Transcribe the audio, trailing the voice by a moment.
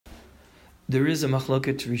there is a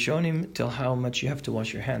machloket rishonim till how much you have to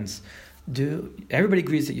wash your hands. Everybody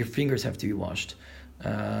agrees that your fingers have to be washed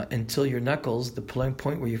until your knuckles, the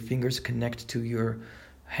point where your fingers connect to your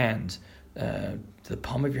hand, to the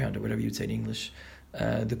palm of your hand, or whatever you'd say in English.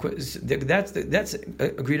 That's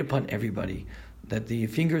agreed upon everybody, that the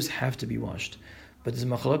fingers have to be washed. But there's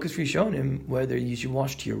machlokas rishonim whether you should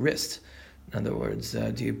wash to your wrist. In other words,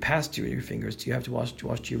 do you pass to your fingers? Do you have to wash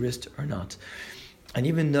to your wrist or not? And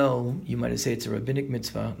even though you might say it's a rabbinic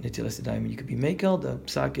mitzvah, netilas yadayim, you could be mekel, the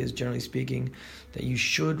psak is, generally speaking, that you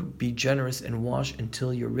should be generous and wash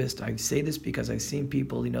until your wrist. I say this because I've seen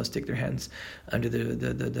people, stick their hands under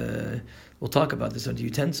the we'll talk about this, under the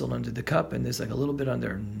utensil, under the cup, and there's like a little bit on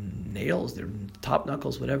their nails, their top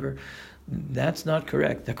knuckles, whatever. That's not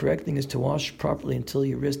correct. The correct thing is to wash properly until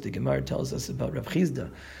your wrist. The Gemara tells us about Rav Chizda.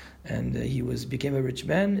 And he became a rich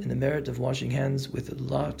man in the merit of washing hands with a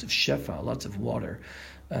lot of shefa, lots of water.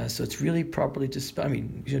 So it's really properly you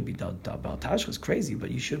shouldn't be about tashchas crazy,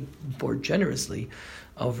 but you should pour generously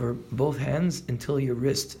over both hands until your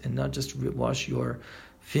wrist, and not just wash your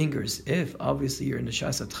fingers. If obviously you're in the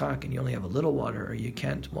shas atchak and you only have a little water, or you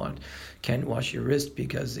can't wash your wrist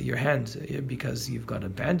because your hand, because you've got a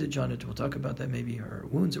bandage on it, we'll talk about that maybe, or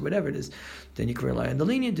wounds or whatever it is, then you can rely on the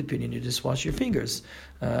lenient opinion. You just wash your fingers,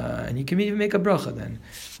 and you can even make a bracha then.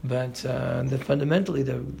 But fundamentally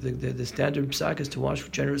the standard psak is to wash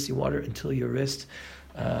generously water until your wrist,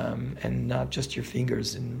 and not just your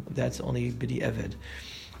fingers, and that's only b'di eved.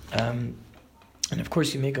 And of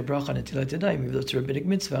course, you make a bracha on netilat yadayim, even though it's a rabbinic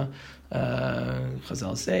mitzvah.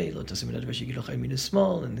 Chazal say, "Lo tasim minat v'shigilo chayim min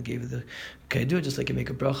small," and they gave the kaydu, just like you make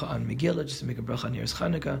a bracha on Megillah, just to make a bracha on Yeres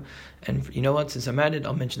Chanukah. And you know what? Since I'm at it,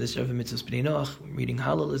 I'll mention this Sheva mitzvahs b'nei Noach. Reading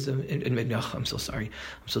Hallel I'm so sorry.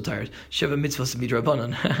 I'm so tired. Sheva mitzvahs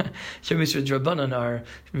midrabanan. Sheva mitzvahs midrabanan are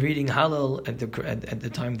reading Hallel at the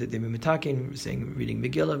time that they were mitakin, reading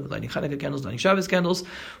Megillah, lighting Chanukah candles, lighting Shabbos candles,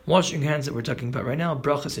 washing hands that we're talking about right now,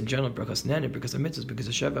 brachas in general, brachas nen, brachas mitzvahs, because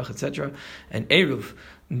of Shevach, etc., and Eruv.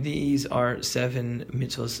 These are 7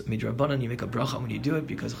 mitzvahs midrabanan. You make a bracha when you do it,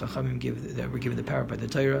 because Chachamim were given the power by the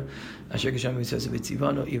Torah. Asher Geshamim says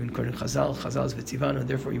v'tzivano, even according to Chazal is v'tzivano, and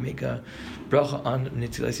therefore you make a bracha on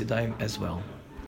netilas yadayim as well.